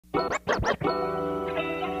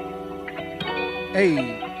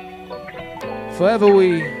Hey, forever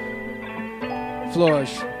we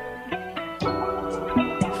flourish.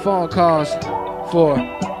 Phone calls for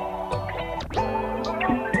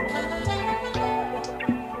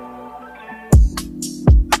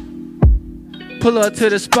pull up to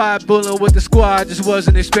the spot, bullin' with the squad, just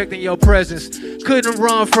wasn't expecting your presence. Couldn't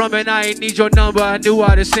run from it, I ain't need your number, I knew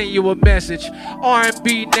I'd have sent you a message.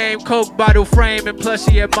 R&B name, Coke bottle frame, and plus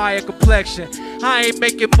he admire complexion. I ain't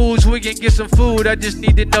making moves, we can get some food, I just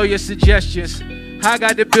need to know your suggestions. I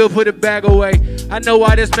got the bill, put the bag away. I know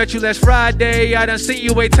I just met you last Friday, I done seen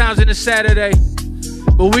you 8 times in a Saturday.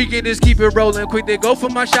 But we can just keep it rolling quick. They go for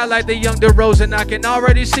my shot like the young DeRozan. I can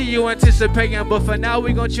already see you anticipating, but for now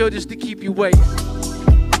we gon' chill just to keep you waiting.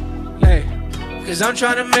 Hey, cause I'm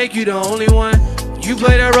trying to make you the only one. You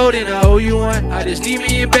play that road and I owe you one. I just need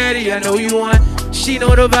me a baddie, I know you want. She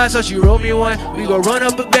know the vibe, so she wrote me one. We gon' run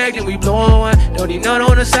up a bag, then we blow on one. Don't need none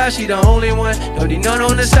on the side, she the only one. Don't need none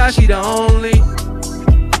on the side, she the only.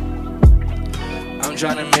 I'm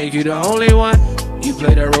trying to make you the only one. You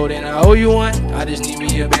play that road and I owe you one. I just need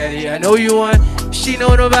me a baddie, I know you want. She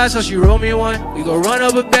know the vibe, so she wrote me one. We gon' run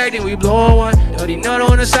up a bag, then we blow on one. Don't need none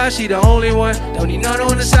on the side, she the only one. Don't need none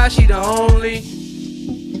on the side, she the only.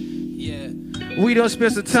 Yeah. We done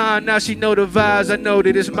spent some time, now she know the vibes. I know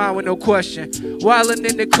that it's mine with no question. Wildin'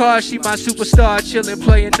 in the car, she my superstar. Chillin',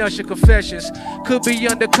 playing Usher Confessions. Could be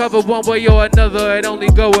undercover one way or another, it only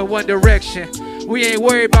go in one direction. We ain't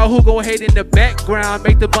worried about who gon' hate in the background.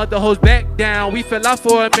 Make the mother hoes back down. We fell out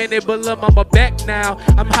for a minute, but look, I'm back now.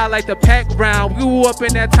 I'm high like the pack round. We grew up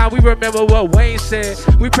in that time, we remember what Wayne said.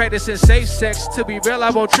 We practicing safe sex. To be real, I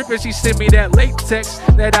won't trip if she send me that late text.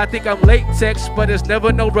 That I think I'm late text, but there's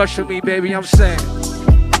never no rush for me, baby, I'm saying.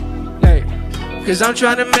 Hey, cause I'm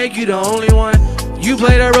trying to make you the only one. You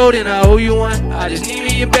play that road and I owe you one. I just need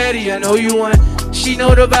me a baddie, I know you want. She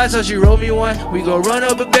know the vibe, so she wrote me one. We gon' run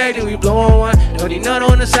up a bag, then we blow on one. Don't need none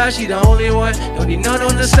on the side, she the only one. Don't need none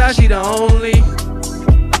on the side, she the only.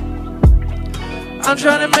 I'm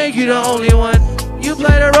tryna make you the only one. You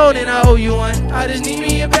play the road and I owe you one. I just need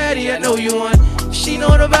me a baddie, I know you want. She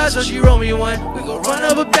know the vibe, so she wrote me one. We gon' run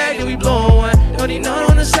up a bag, then we blow on one. Don't need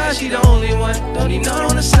none on the side, she the only one. Don't need none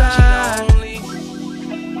on the side.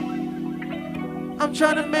 I'm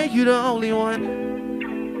tryna make you the only one.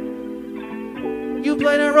 You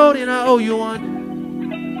play that road and I owe you one.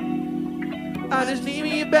 I just need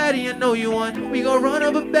me a baddie, I know you want. We gon' run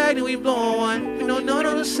up a bag and we blow on one. You know none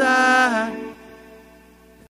on the side.